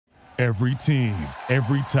Every team,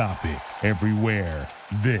 every topic, everywhere.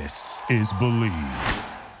 This is Believe.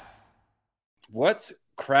 What's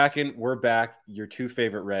cracking? We're back. Your two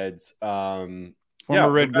favorite Reds. Former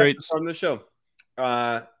Red greats. Farm to the show.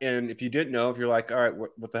 And if you didn't know, if you're like, all right,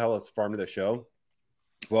 what the hell is Farm to the Show?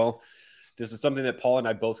 Well, this is something that Paul and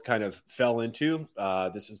I both kind of fell into.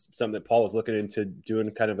 This is something that Paul was looking into doing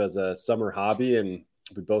kind of as a summer hobby. And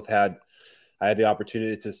I had the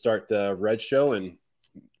opportunity to start the Red Show. And,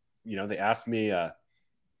 they asked me, do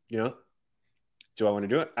I want to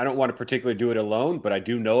do it? I don't want to particularly do it alone, but I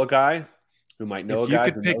do know a guy who might know a guy.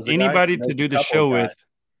 If you could pick anybody to do the show with,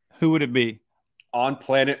 who would it be? On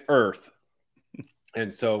planet Earth.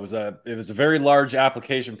 And so it was a very large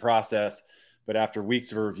application process, but after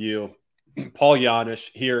weeks of review, Paul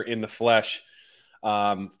Janish here in the flesh,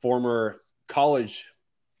 former college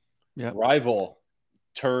rival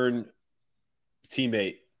turn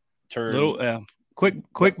teammate turn.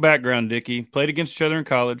 Quick background, Dickie. Played against each other in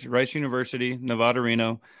college, Rice University, Nevada,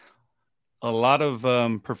 Reno. A lot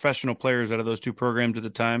of professional players out of those two programs at the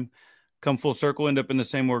time come full circle, end up in the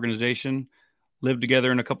same organization, lived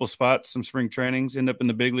together in a couple spots, some spring trainings, end up in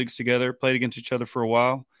the big leagues together, played against each other for a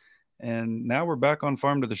while. And now we're back on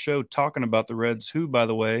Farm to the Show talking about the Reds, who, by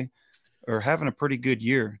the way, are having a pretty good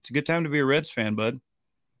year. It's a good time to be a Reds fan, bud.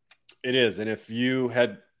 It is. And if you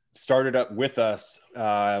had started up with us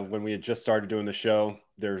when we had just started doing the show,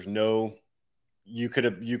 you could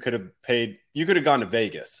have gone to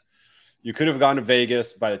Vegas. You could have gone to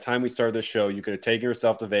Vegas. By the time we started the show, you could have taken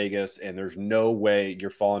yourself to Vegas, and there's no way you're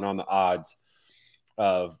falling on the odds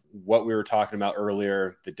of what we were talking about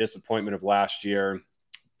earlier, the disappointment of last year,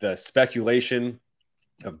 the speculation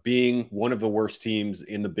of being one of the worst teams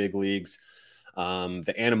in the big leagues,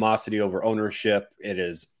 the animosity over ownership. It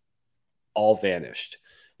is all vanished.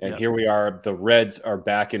 And here we are. The Reds are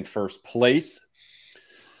back in first place.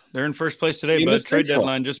 They're in first place today, but trade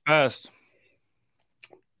deadline just passed.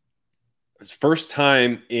 It's first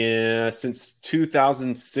time since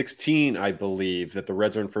 2016, I believe, that the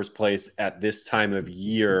Reds are in first place at this time of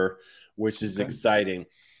year, which is exciting.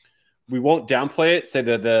 We won't downplay it, say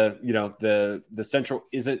that the Central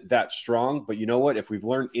isn't that strong, but you know what? If we've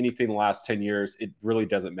learned anything the last 10 years, it really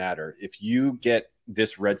doesn't matter. If you get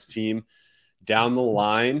this Reds team down the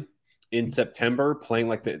line in September playing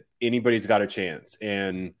like anybody's got a chance.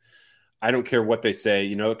 And I don't care what they say,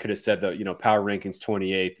 it could have said that, power rankings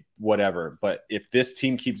 28th, whatever. But if this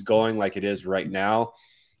team keeps going like it is right now,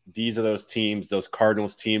 these are those teams, those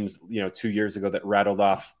Cardinals teams, 2 years ago that rattled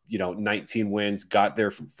off, 19 wins, got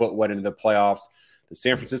their foot wet into the playoffs. The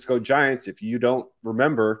San Francisco Giants, if you don't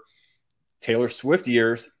remember Taylor Swift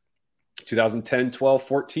years, 2010, 12,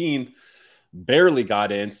 14, barely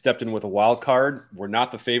got in, stepped in with a wild card. We're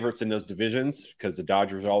not the favorites in those divisions because the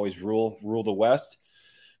Dodgers always rule the West.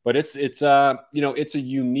 But it's a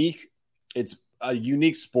unique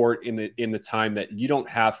sport in the time that you don't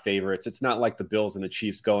have favorites. It's not like the Bills and the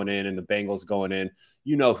Chiefs going in and the Bengals going in.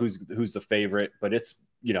 Who's the favorite, but it's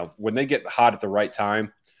when they get hot at the right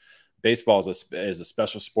time, baseball is a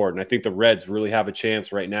special sport, and I think the Reds really have a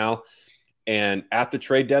chance right now. And at the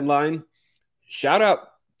trade deadline, shout out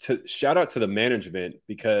to the management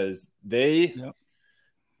because they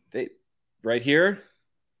right here.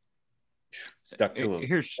 Stuck to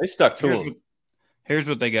him. They stuck to him. Here's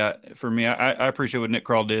what they got for me. I appreciate what Nick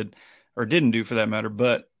Krall did or didn't do for that matter.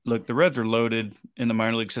 But look, the Reds are loaded in the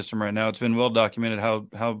minor league system right now. It's been well documented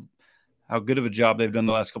how good of a job they've done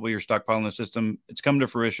the last couple of years stockpiling the system. It's come to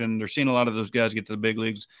fruition. They're seeing a lot of those guys get to the big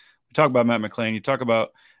leagues. We talk about Matt McClain. You talk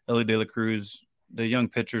about Ellie De La Cruz, the young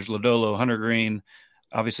pitchers, Lodolo, Hunter Green.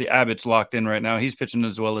 Obviously, Abbott's locked in right now. He's pitching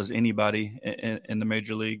as well as anybody in the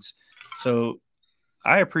major leagues. So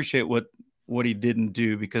I appreciate what he didn't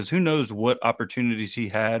do because who knows what opportunities he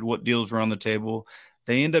had, what deals were on the table.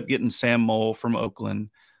 They end up getting Sam Moll from Oakland,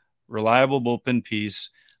 reliable bullpen piece.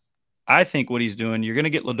 I think what he's doing, you're going to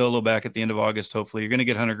get Lodolo back at the end of August, hopefully. You're going to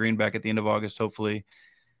get Hunter Green back at the end of August, hopefully.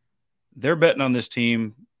 They're betting on this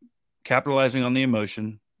team, capitalizing on the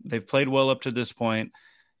emotion. They've played well up to this point.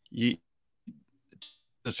 To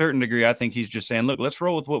a certain degree, I think he's just saying, look, let's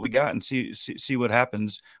roll with what we got and see what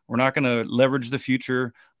happens. We're not going to leverage the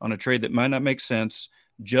future on a trade that might not make sense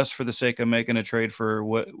just for the sake of making a trade for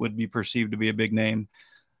what would be perceived to be a big name.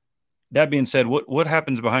 That being said, what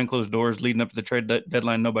happens behind closed doors leading up to the trade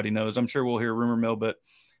deadline, nobody knows. I'm sure we'll hear rumor mill, but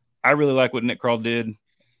I really like what Nick Krall did.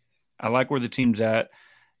 I like where the team's at.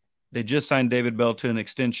 They just signed David Bell to an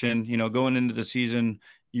extension. Going into the season,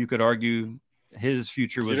 you could argue his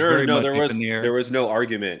future was very much up in the air. There was no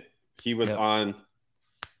argument. He was on.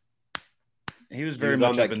 He was very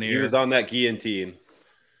much up in the air. He was on that guillotine.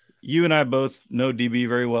 you and I both know DB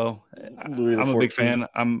very well. Louis the I'm a big 14th. fan.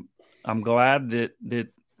 I'm glad that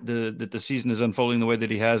the season is unfolding the way that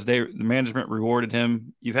he has. The management rewarded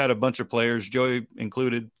him. You've had a bunch of players, Joey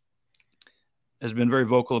included, has been very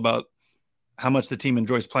vocal about how much the team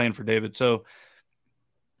enjoys playing for David. So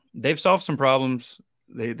they've solved some problems.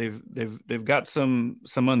 They've got some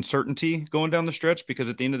uncertainty going down the stretch because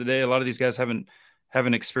at the end of the day, a lot of these guys haven't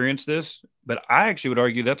experienced this. But I actually would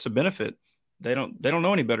argue that's a benefit. They don't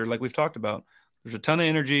know any better, like we've talked about. There's a ton of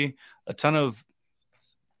energy, a ton of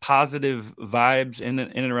positive vibes in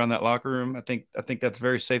and around that locker room. I think that's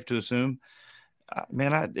very safe to assume.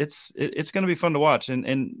 Man, it's going to be fun to watch.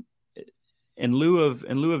 And in lieu of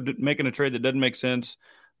making a trade that doesn't make sense,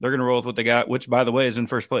 they're going to roll with what they got, which, by the way, is in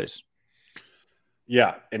first place.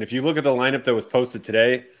 Yeah, and if you look at the lineup that was posted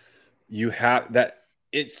today, you have that.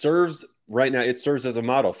 It serves right now. It serves as a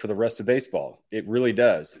model for the rest of baseball. It really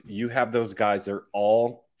does. You have those guys. They're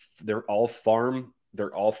all farm.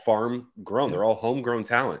 They're all farm grown. Yeah. They're all homegrown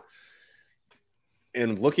talent.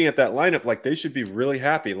 And looking at that lineup, like they should be really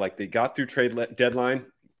happy. Like they got through trade deadline.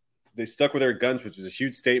 They stuck with their guns, which was a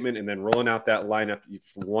huge statement. And then rolling out that lineup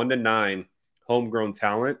from 1 to 9 homegrown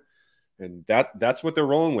talent. And that's what they're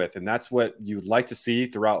rolling with. And that's what you'd like to see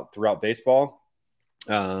throughout baseball.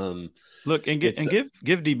 Look, give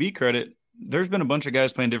DB credit. There's been a bunch of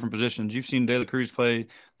guys playing different positions. You've seen De La Cruz play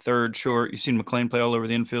third, short. You've seen McLean play all over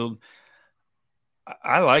the infield.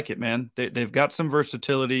 I like it, man. They've got some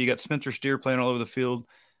versatility. You got Spencer Steer playing all over the field.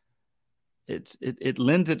 It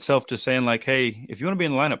lends itself to saying like, hey, if you want to be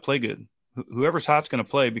in the lineup, play good. Whoever's hot's going to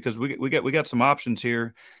play because we got some options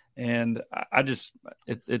here. And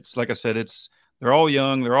it's like I said, they're all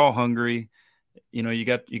young, they're all hungry. You know, you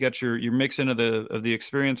got your mixing of the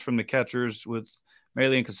experience from the catchers with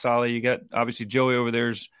Maley and Casale. You got obviously Joey over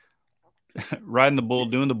there's riding the bull,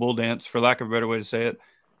 doing the bull dance, for lack of a better way to say it.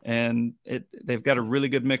 And they've got a really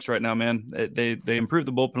good mix right now, man. They improved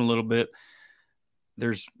the bullpen a little bit.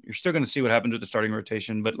 You're still going to see what happens with the starting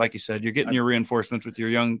rotation, but like you said, you're getting your reinforcements with your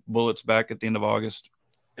young bullets back at the end of August.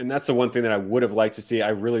 And that's the one thing that I would have liked to see. I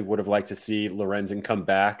really would have liked to see Lorenzen come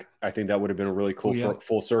back. I think that would have been a really cool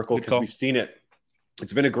full circle because we've seen it.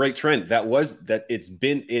 It's been a great trend. It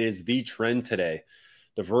is the trend today.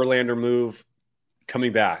 The Verlander move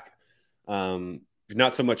coming back.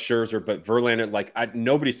 Not so much Scherzer, but Verlander,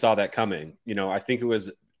 nobody saw that coming. You know,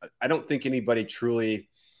 I don't think anybody truly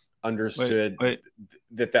understood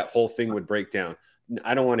that whole thing would break down.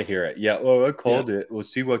 I don't want to hear it. Yeah. Oh, I called it. We'll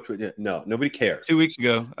see what. No, nobody cares. 2 weeks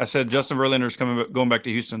ago, I said Justin Verlander's going back to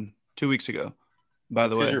Houston 2 weeks ago. By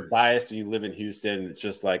the way, because you're biased and you live in Houston, it's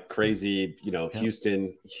just like crazy,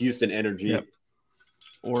 Houston energy. Yep.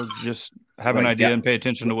 Or just have an idea and pay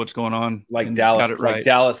attention to what's going on. Like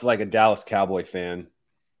Dallas, like a Dallas Cowboy fan.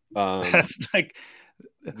 That's like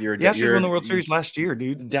the Astros won the World Series last year,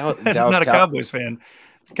 dude. Dallas not a Cowboys fan.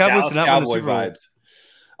 Cowboys did not win the Super Bowl. Vibes.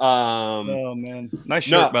 Oh man, nice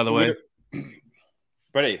shirt by the way.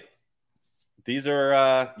 But hey, these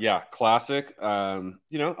are classic.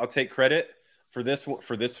 I'll take credit for this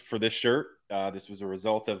shirt. This was a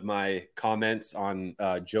result of my comments on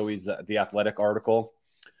Joey's The Athletic article.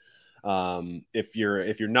 If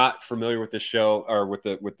you're not familiar with this show or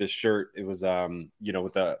with this shirt, it was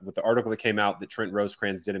with the article that came out that Trent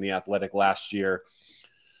Rosecrans did in The Athletic last year.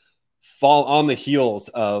 Fall on the heels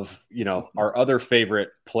of our other favorite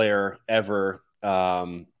player ever,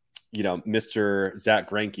 Mr. Zach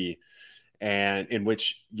Greinke, and in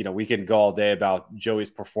which we can go all day about Joey's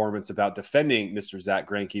performance, about defending Mr. Zach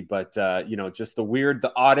Greinke, but just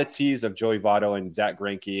the oddities of Joey Votto and Zach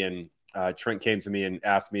Greinke. And Trent came to me and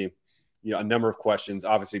asked me a number of questions.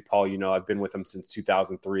 Obviously, Paul, I've been with him since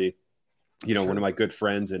 2003. Sure. One of my good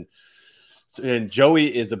friends, and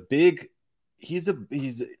Joey is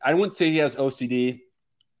I wouldn't say he has OCD,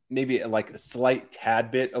 maybe like a slight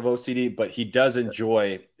tad bit of OCD, but he does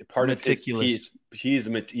enjoy part meticulous. Of his piece. He is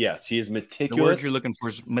meticulous. The word you're looking for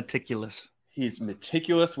is meticulous. He's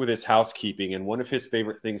meticulous with his housekeeping. And one of his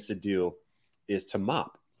favorite things to do is to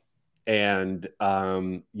mop. And,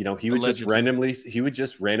 he would just randomly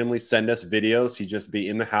send us videos. He'd just be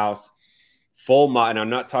in the house full mop. And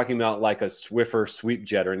I'm not talking about like a Swiffer sweep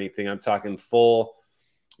jet or anything. I'm talking full,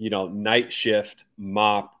 night shift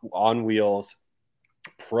mop on wheels,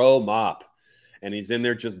 pro mop. And he's in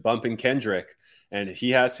there just bumping Kendrick. And he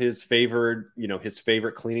has his favorite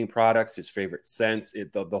cleaning products, his favorite scents,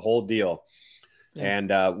 the whole deal. Yeah.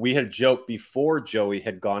 And we had joked before Joey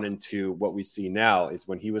had gone into what we see now is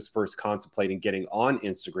when he was first contemplating getting on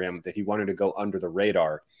Instagram that he wanted to go under the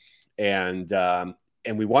radar. And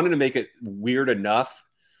we wanted to make it weird enough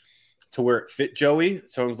to where it fit Joey.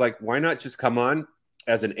 So I was like, why not just come on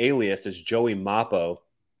as an alias as Joey Moppo,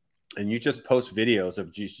 and you just post videos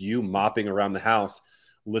of just you mopping around the house,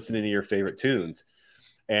 listening to your favorite tunes.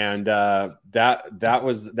 And that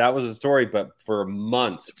was a story. But for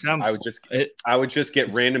months, I would just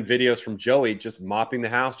get random videos from Joey just mopping the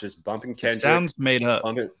house, just bumping Kendrick. It sounds made up,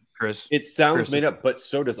 Chris. It sounds made up, but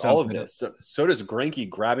so does all of this. So does Greinke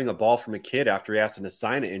grabbing a ball from a kid after he asked him to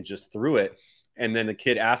sign it and just threw it. And then the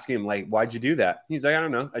kid asking him, like, why'd you do that? He's like, I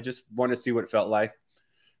don't know. I just want to see what it felt like.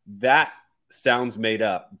 That sounds made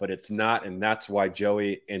up, but it's not. And that's why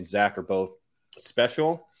Joey and Zach are both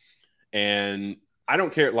special. And I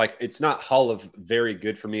don't care. Like, it's not Hall of very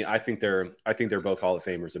good for me. I think they're both Hall of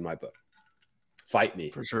Famers in my book. Fight me.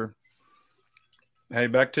 For sure. Hey,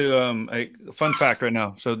 back to a fun fact right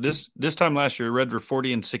now. So this time last year, Reds were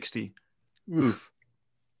 40-60. Oof.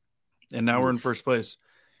 And now we're in first place.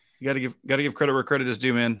 You got to give credit where credit is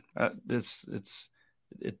due, man. It's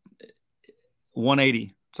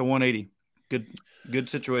 180. It's a 180. Good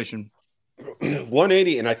situation.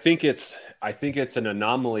 180, and I think it's an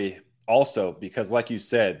anomaly also because, like you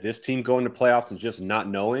said, this team going to playoffs and just not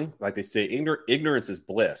knowing, like they say, ignorance is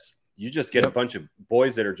bliss. You just get a bunch of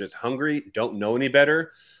boys that are just hungry, don't know any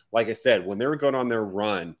better. Like I said, when they were going on their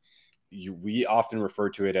run, we often refer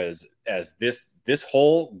to it as this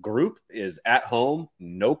whole group is at home,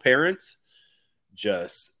 no parents,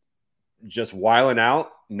 just wiling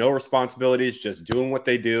out, no responsibilities, just doing what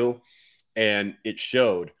they do, and it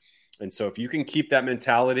showed. And so if you can keep that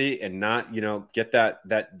mentality and not, get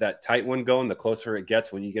that tight one going, the closer it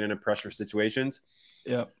gets when you get into pressure situations,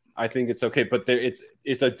 I think it's okay. But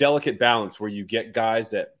it's a delicate balance where you get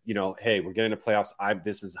guys that, hey, we're getting to playoffs.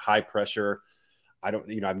 This is high pressure. I've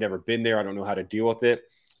never been there. I don't know how to deal with it.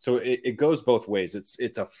 So it goes both ways.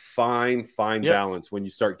 It's a fine balance when you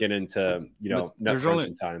start getting into, nut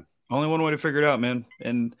crunching time. Only one way to figure it out, man.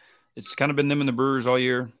 And it's kind of been them and the Brewers all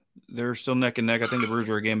year. They're still neck and neck. I think the Brewers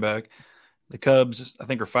are a game back. The Cubs, I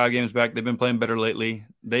think, are 5 games back. They've been playing better lately.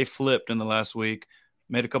 They flipped in the last week,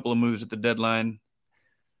 made a couple of moves at the deadline.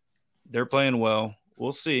 They're playing well.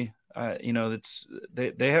 We'll see.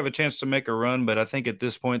 They have a chance to make a run, but I think at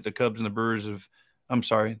this point the Cubs and the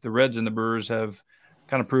Reds and the Brewers have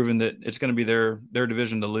kind of proven that it's going to be their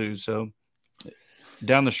division to lose. So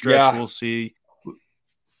down the stretch, we'll see.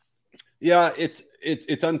 Yeah, it's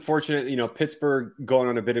unfortunate. Pittsburgh going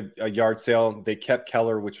on a bit of a yard sale. They kept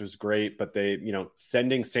Keller, which was great, but they,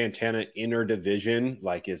 sending Santana interdivision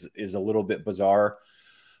is a little bit bizarre.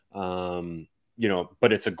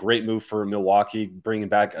 But it's a great move for Milwaukee, bringing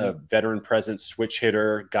back a veteran presence, switch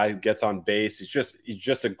hitter, guy who gets on base. He's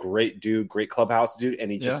just a great dude, great clubhouse dude,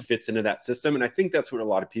 and he just fits into that system. And I think that's what a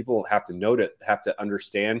lot of people have to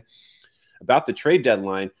understand about the trade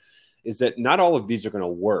deadline is that not all of these are going to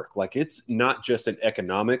work. Like, it's not just an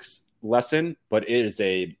economics lesson, but it's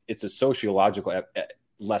a sociological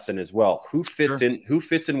lesson as well. Who fits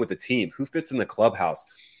in with the team? Who fits in the clubhouse?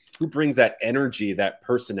 Who brings that energy, that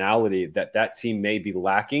personality that team may be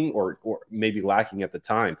lacking or maybe lacking at the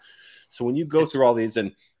time. So when you go through all these,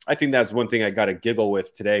 and I think that's one thing I got to giggle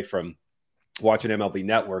with today from watching MLB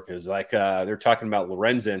Network is they're talking about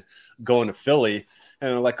Lorenzen going to Philly, and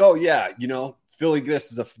they're like, oh yeah, Philly,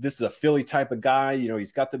 this is a Philly type of guy.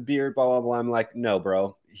 He's got the beard, blah, blah, blah. I'm like, no,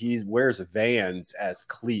 bro. He wears Vans as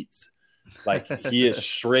cleats. Like, he is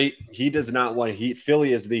straight. He does not want –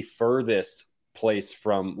 Philly is the furthest place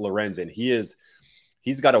from Lorenzen. He's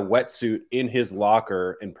got a wetsuit in his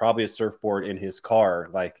locker and probably a surfboard in his car.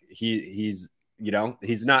 Like, he's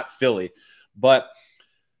not Philly. But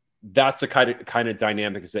that's the kind of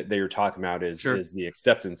dynamics that they were talking about is the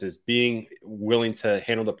acceptance, is being willing to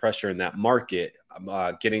handle the pressure in that market,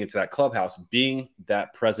 getting into that clubhouse, being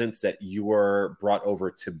that presence that you were brought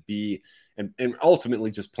over to be, and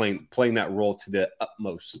ultimately just playing that role to the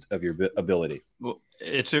utmost of your ability. Well,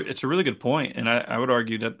 it's a really good point, and I would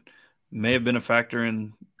argue that may have been a factor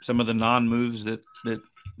in some of the non-moves that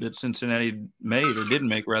Cincinnati made or didn't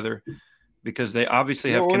make, rather, because they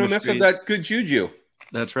obviously have chemistry. You don't want to mess up that good juju.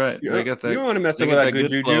 That's right. You don't want to mess up with that good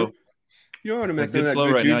juju. Flow. You don't want to mess up with that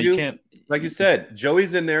good right juju. You can't. Like you said,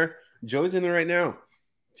 Joey's in there. Joey's in there right now.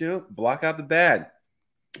 Block out the bad,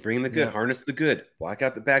 bring in the good, harness the good, block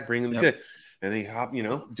out the bad, bring in the good, and then hop,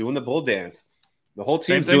 doing the bull dance. The whole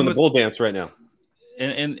team's doing the bull dance right now.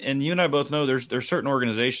 And you and I both know there's certain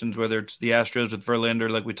organizations, whether it's the Astros with Verlander,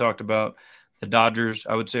 like we talked about, the Dodgers,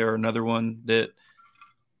 I would say, are another one that.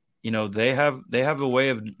 They have a way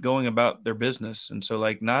of going about their business. And so,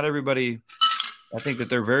 like, not everybody, I think that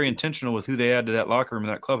they're very intentional with who they add to that locker room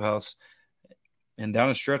and that clubhouse. And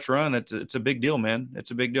down a stretch run, it's a big deal, man.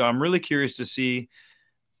 It's a big deal. I'm really curious to see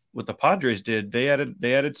what the Padres did. They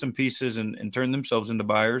added some pieces and turned themselves into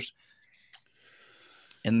buyers.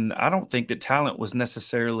 And I don't think that talent was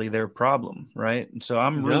necessarily their problem, right? And so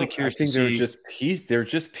I'm really curious to see. They're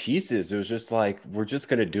just pieces. It was just like, we're just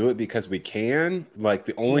going to do it because we can. Like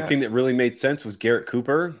the only thing that really made sense was Garrett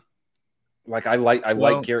Cooper. Like I like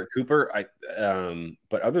Garrett Cooper.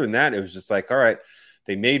 But other than that, it was just like, all right,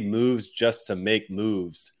 they made moves just to make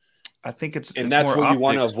moves. I think that's more what optics. You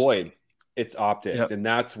want to avoid. It's optics, yep. And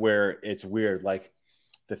that's where it's weird. Like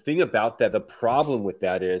the thing about that, the problem with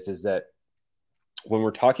that is that when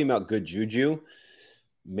we're talking about good juju,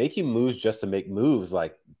 making moves just to make moves,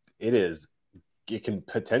 like it can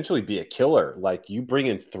potentially be a killer. Like you bring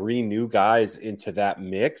in 3 new guys into that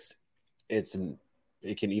mix, it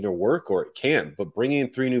can either work or it can't. But bringing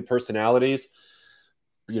in 3 new personalities,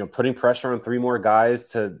 putting pressure on 3 more guys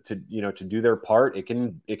to do their part, it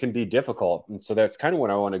can be difficult. And so that's kind of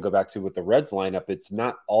what I want to go back to with the Reds lineup. It's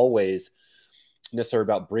not always necessarily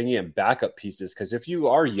about bringing in backup pieces, because if you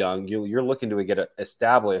are young, you're looking to get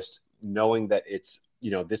established, knowing that it's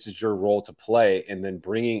this is your role to play, and then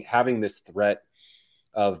having this threat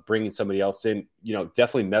of bringing somebody else in,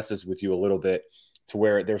 definitely messes with you a little bit, to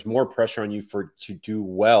where there's more pressure on you to do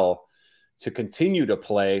well, to continue to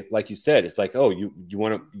play. Like you said, it's like, oh, you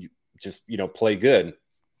want to just play good.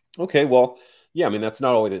 Okay, well, yeah, I mean, that's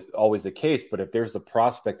not always the case, but if there's a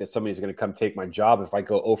prospect that somebody's going to come take my job, if I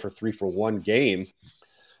go 0 for 3 for one game,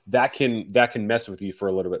 that can mess with you for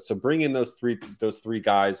a little bit. So bring in those three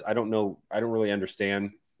guys. I don't really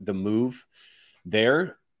understand the move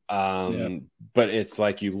there. But it's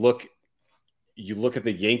like you look at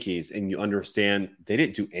the Yankees and you understand they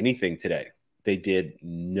didn't do anything today. They did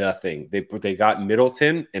nothing. They got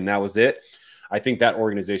Middleton and that was it. I think that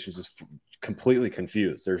organization is just completely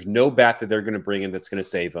confused. There's no bat that they're going to bring in that's going to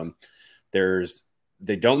save them.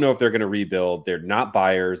 They don't know if they're going to rebuild. They're not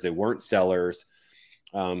buyers. They weren't sellers.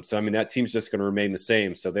 So, I mean, that team's just going to remain the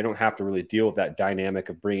same. So they don't have to really deal with that dynamic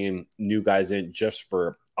of bringing new guys in just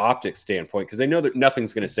for optics standpoint, because they know that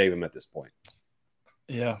nothing's going to save them at this point.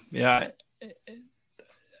 Yeah.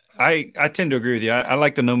 I tend to agree with you. I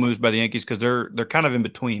like the no moves by the Yankees because they're kind of in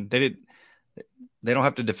between. They don't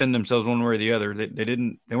have to defend themselves one way or the other.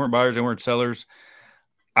 They weren't buyers. They weren't sellers.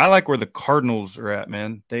 I like where the Cardinals are at,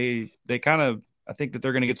 man. They kind of, I think that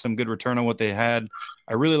they're going to get some good return on what they had.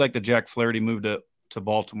 I really like the Jack Flaherty move to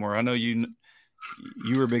Baltimore. I know you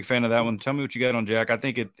were a big fan of that one. Tell me what you got on Jack. I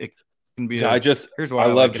think it can be. Here's why I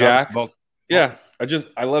love Jack.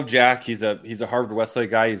 I love Jack. He's a Harvard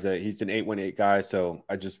Westlake guy. He's an 818 guy. So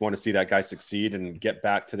I just want to see that guy succeed and get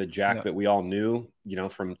back to the Jack that we all knew,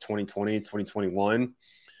 from 2020, 2021,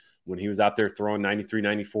 when he was out there throwing 93,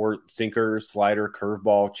 94 sinker, slider,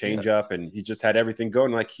 curveball, changeup, and he just had everything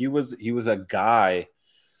going. Like he was a guy.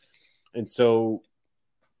 And so,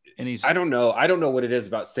 I don't know what it is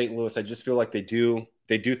about St. Louis. I just feel like they do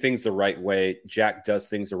things the right way. Jack does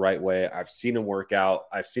things the right way. I've seen him work out.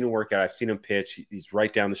 I've seen him pitch. He's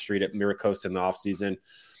right down the street at Miracosta in the offseason.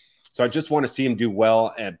 So I just want to see him do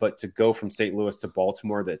well. But to go from St. Louis to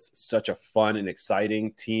Baltimore, that's such a fun and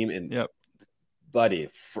exciting team. And buddy,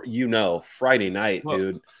 Friday night,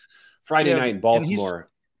 dude. Friday night in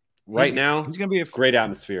Baltimore. Right now, he's going to be a great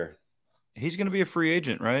atmosphere. He's going to be a free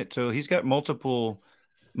agent, right? So he's got multiple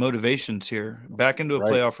motivations here. Back into a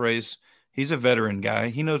playoff race. He's a veteran guy.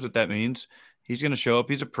 He knows what that means. He's going to show up.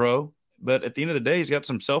 He's a pro. But at the end of the day, he's got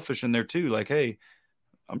some selfish in there too. Like, hey,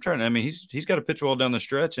 he's got to pitch well down the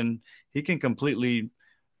stretch, and he can completely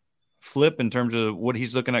flip in terms of what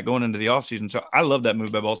he's looking at going into the offseason. So I love that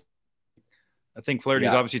move by Baltimore. I think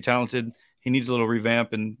Flaherty's obviously talented. He needs a little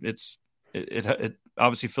revamp, and it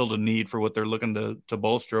obviously filled a need for what they're looking to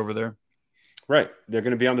bolster over there. Right. They're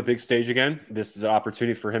going to be on the big stage again. This is an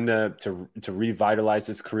opportunity for him to revitalize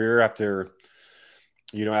his career after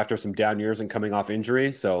some down years and coming off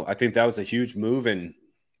injury. So I think that was a huge move. And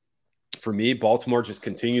for me, Baltimore just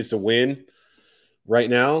continues to win right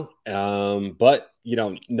now. But,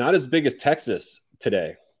 not as big as Texas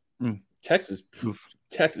today. Texas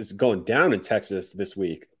going down in Texas this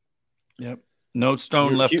week. Yep. No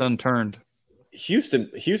stone left unturned.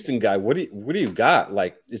 Houston guy, what do you got?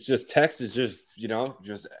 Like, it's just Texas, just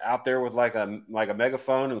out there with like a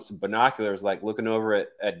megaphone and some binoculars, like looking over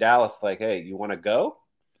at Dallas, like, hey, you want to go?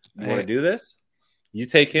 You want to do this? You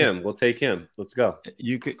take him. We'll take him. Let's go.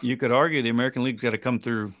 You could argue the American League's got to come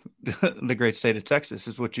through the great state of Texas,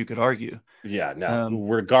 is what you could argue. Yeah, no.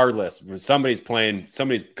 Regardless, when somebody's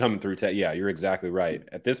coming through. Yeah, you're exactly right.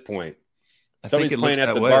 At this point, somebody's playing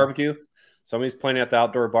at the barbecue. Somebody's playing at the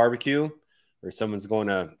outdoor barbecue. Or someone's going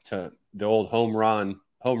to the old home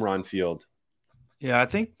run field. Yeah, I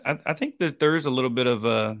think that there is a little bit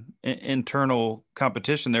of internal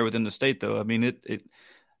competition there within the state, though. I mean, it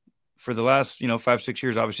for the last 5-6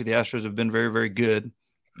 years, obviously the Astros have been very very good.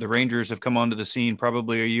 The Rangers have come onto the scene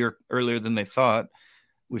probably a year earlier than they thought.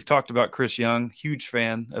 We've talked about Chris Young, huge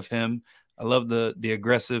fan of him. I love the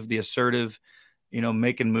aggressive, the assertive,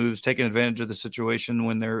 making moves, taking advantage of the situation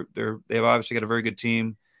when they've obviously got a very good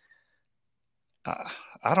team.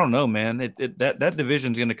 I don't know, man. That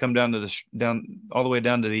division is going to come down to down all the way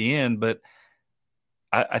down to the end, but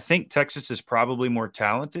I think Texas is probably more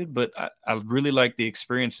talented. But I really like the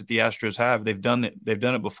experience that the Astros have. They've done it. They've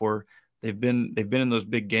done it before. They've been in those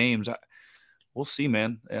big games. We'll see,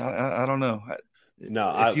 man. I don't know.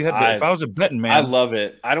 No, If I was a betting man, I love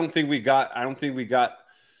it. I don't think we got.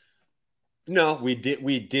 No, we did.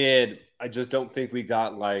 We did. I just don't think we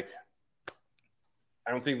got like.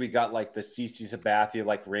 I don't think we got like the CC Sabathia,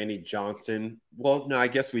 like Randy Johnson. Well, no, I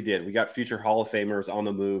guess we did. We got future Hall of Famers on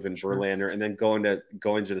the move in Verlander, and then going to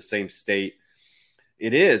the same state.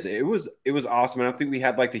 It was awesome. And I don't think we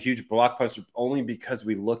had like the huge blockbuster only because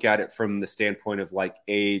we look at it from the standpoint of like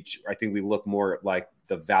age. I think we look more at like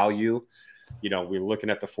the value. We're looking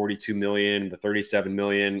at the 42 million, the 37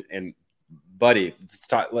 million, and buddy,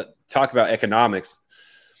 talk about economics.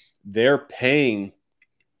 They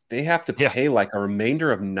have to pay like a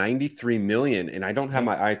remainder of 93 million. And I don't have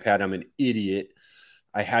my iPad. I'm an idiot.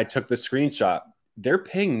 I took the screenshot. They're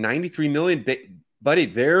paying 93 million, buddy.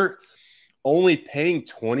 They're only paying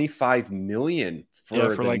 25 million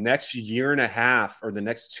for the like, next year and a half, or the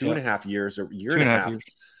next 2.5 years, or year and a half. Years.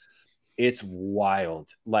 It's wild.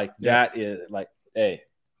 Like that is like, hey,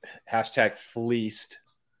 hashtag fleeced.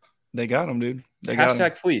 They got them, dude.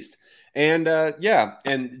 Hashtag fleeced. And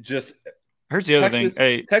and just here's the other thing.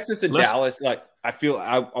 Hey, Texas and Dallas, like I feel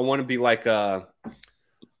I want to be like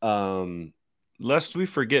lest we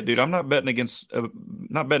forget, dude. I'm not betting against our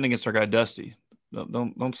guy Dusty.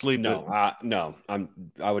 Don't sleep. No, I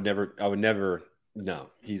would never. No,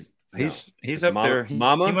 he's up there. He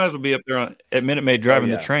might as well be up there at Minute Maid driving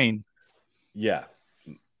the train. Yeah,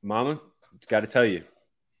 Mama, got to tell you,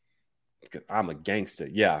 I'm a gangster.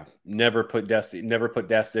 Yeah, never put Dusty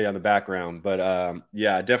on the background. But I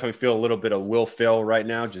definitely feel a little bit of Will Ferrell right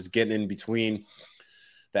now, just getting in between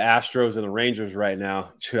the Astros and the Rangers right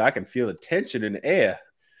now. I can feel the tension in the air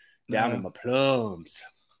down in my plums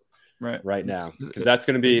right now, because that's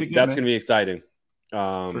gonna be exciting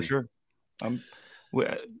for sure.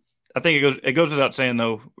 I think it goes without saying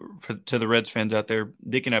though, to the Reds fans out there,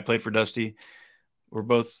 Dick and I played for Dusty.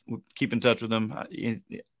 We keep in touch with him.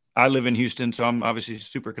 I live in Houston, so I'm obviously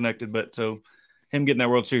super connected. But so him getting that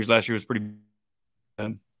World Series last year was pretty.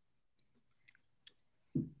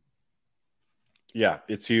 Yeah,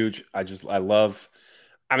 it's huge.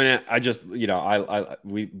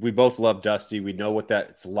 We both love Dusty. We know what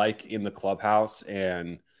it's like in the clubhouse,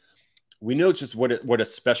 and we know just what a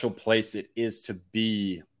special place it is to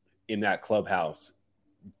be in that clubhouse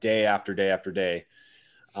day after day after day.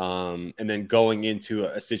 And then going into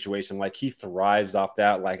a situation like he thrives off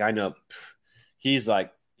that. Like I know he's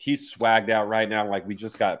swagged out right now. Like we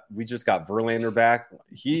just got Verlander back.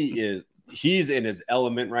 He's in his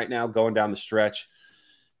element right now going down the stretch.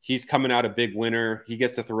 He's coming out a big winner. He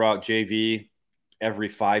gets to throw out JV every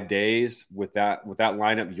 5 days with that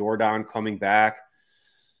lineup. Jordan coming back,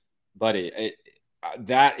 buddy.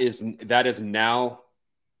 That is now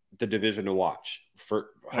the division to watch for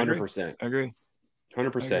 100%. I agree.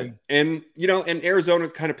 100%. And and Arizona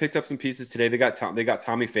kind of picked up some pieces today. They got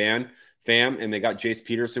Tommy Pham, and they got Jace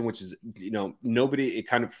Peterson, which is nobody. It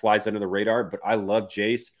kind of flies under the radar, but I love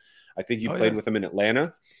Jace. I think you played with him in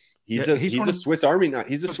Atlanta. He's a Swiss Army knife.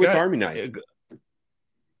 He's a Swiss Army knife.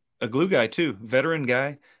 A glue guy too, veteran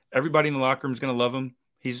guy. Everybody in the locker room is going to love him.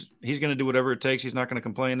 He's going to do whatever it takes. He's not going to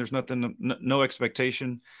complain. There's no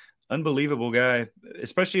expectation. Unbelievable guy,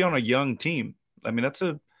 especially on a young team. I mean, that's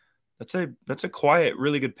a quiet,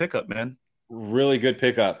 really good pickup, man. Really good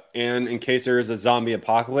pickup. And in case there is a zombie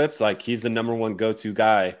apocalypse, like he's the number one go-to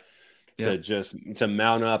guy to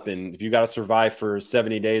mount up. And if you got to survive for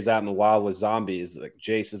 70 days out in the wild with zombies, like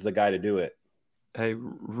Jace is the guy to do it. Hey,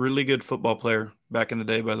 really good football player back in the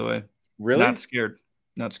day, by the way. Really? Not scared,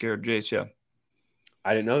 Jace. Yeah.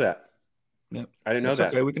 I didn't know that. Yeah. I didn't know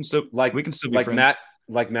that. Okay. We can still be friends.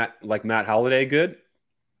 Matt Holliday. Good.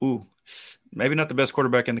 Ooh, maybe not the best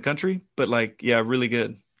quarterback in the country, but really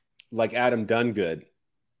good. Like Adam Dunn good.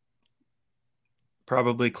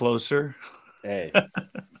 Probably closer. Hey,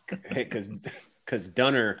 because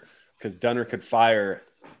Dunner could fire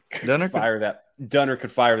that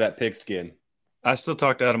pigskin. I still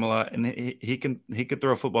talk to Adam a lot, and he could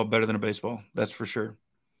throw a football better than a baseball. That's for sure.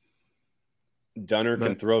 Dunner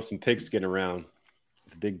can throw some pigskin around.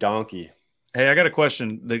 The big donkey. Hey, I got a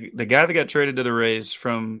question. The guy that got traded to the Rays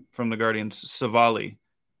from the Guardians, Savali.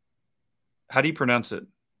 How do you pronounce it?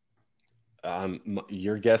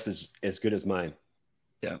 Your guess is as good as mine.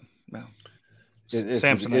 Yeah, no. It's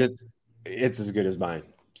as good as mine.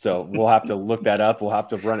 So we'll have to look that up. We'll have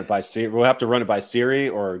to run it by Siri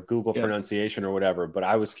or Google pronunciation or whatever. But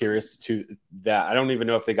I was curious to that. I don't even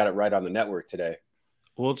know if they got it right on the network today.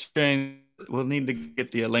 We'll need to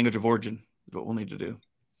get the language of origin. Is what we'll need to do.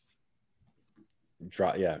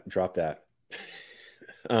 Drop that.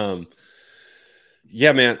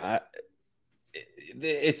 Yeah, man.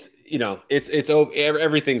 It's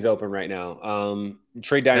everything's open right now.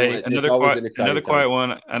 Trade deadline. Another quiet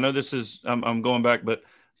one. I know this is I'm going back, but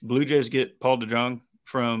Blue Jays get Paul DeJong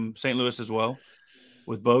from St. Louis as well.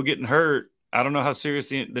 With Bo getting hurt, I don't know how serious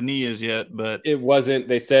the knee is yet, but it wasn't.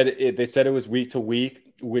 They said it was week to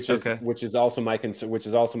week, which is also my concern. Which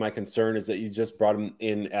is also my concern is that you just brought him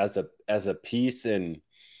in as a piece, and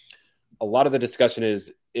a lot of the discussion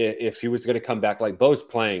is if he was going to come back, like Bo's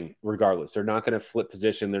playing regardless. They're not going to flip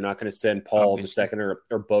position. They're not going to send Paul to second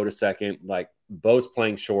or Bo to second. Like Bo's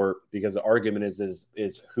playing short because the argument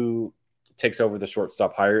is who takes over the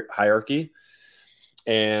shortstop hierarchy.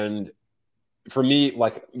 And for me,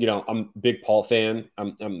 like, I'm a big Paul fan.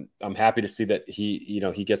 I'm happy to see that he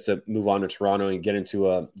gets to move on to Toronto and get into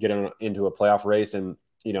a playoff race. And,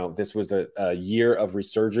 this was a year of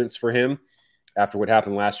resurgence for him after what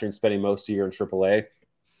happened last year and spending most of the year in AAA.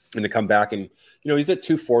 And to come back and, he's at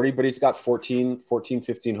 240, but he's got 15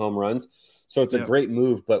 home runs. So it's a great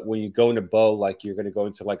move. But when you go into Bo, like you're going to go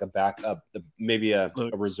into like a backup, maybe a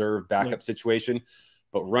reserve backup situation.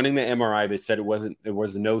 But running the MRI, they said there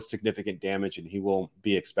was no significant damage and he will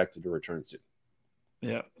be expected to return soon.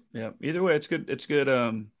 Yeah. Yeah. Either way, it's good. It's good.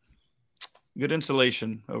 Good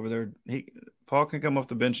insulation over there. Paul can come off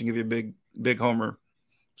the bench and give you a big homer.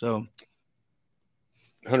 So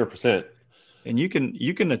 100%. And you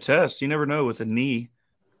can attest, you never know with a knee,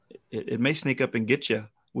 it may sneak up and get you.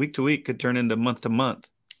 Week to week could turn into month to month.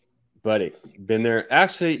 Buddy, been there.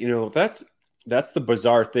 Actually, that's the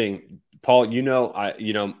bizarre thing. Paul, me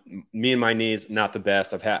and my knees, not the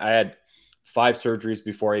best. I had 5 surgeries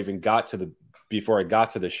before I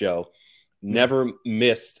got to the show. Never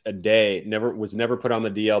missed a day, was never put on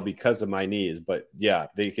the DL because of my knees. But yeah,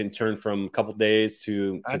 they can turn from a couple days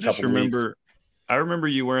to a couple weeks. I remember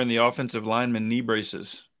you wearing the offensive lineman knee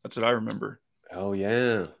braces. That's what I remember. Oh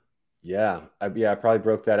yeah. Yeah. I probably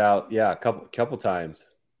broke that out. Yeah. A couple times.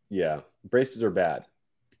 Yeah. Braces are bad.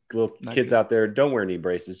 Little kids out there, don't wear knee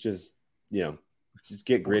braces. Just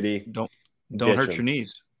get gritty. Don't hurt your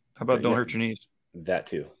knees. How about don't hurt your knees? That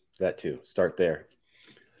too. Start there.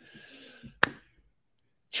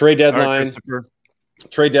 Trade deadline.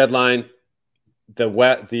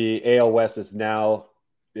 The AL West is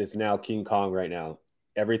now King Kong right now.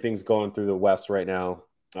 Everything's going through the West right now.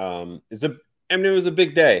 It was a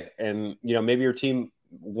big day, and maybe your team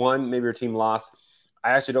won, maybe your team lost.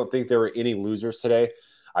 I actually don't think there were any losers today.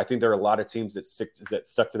 I think there are a lot of teams that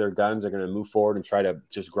stuck to their guns. They're going to move forward and try to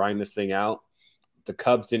just grind this thing out. The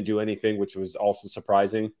Cubs didn't do anything, which was also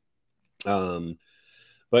surprising.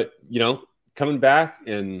 But coming back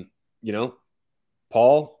and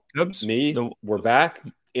Paul, Cubs, we're back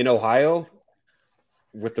in Ohio.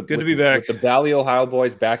 Good to be back with the Valley, Ohio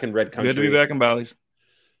boys back in Red Country. Good to be back in Bally's.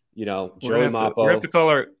 Joey Mappo. We have to call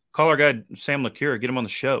our guy Sam LaCure, get him on the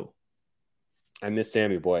show. I miss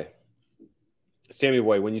Sammy boy. Sammy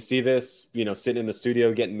boy, when you see this, sitting in the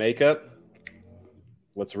studio getting makeup,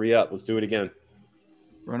 let's re-up. Let's do it again.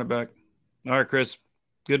 Run it back. All right, Chris.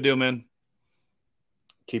 Good deal, man.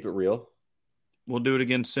 Keep it real. We'll do it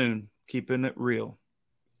again soon. Keeping it real.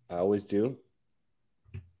 I always do.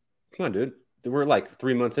 Come on, dude. We're like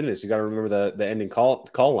 3 months into this. You got to remember the ending call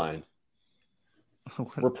line.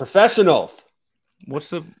 We're professionals. What's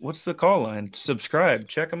the call line? Subscribe.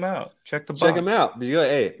 Check them out. Check the box. Check them out. But you go,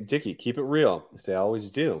 hey, Dickie, keep it real. I say, I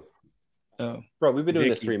always do. Oh, bro, we've been doing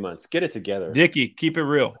this 3 months. Get it together. Dickie, keep it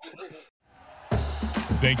real.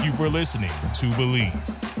 Thank you for listening to Believe.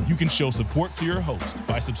 You can show support to your host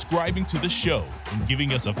by subscribing to the show and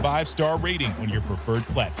giving us a 5-star rating on your preferred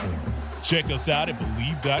platform. Check us out at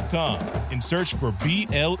Believe.com and search for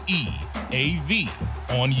BLEAV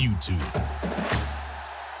on YouTube.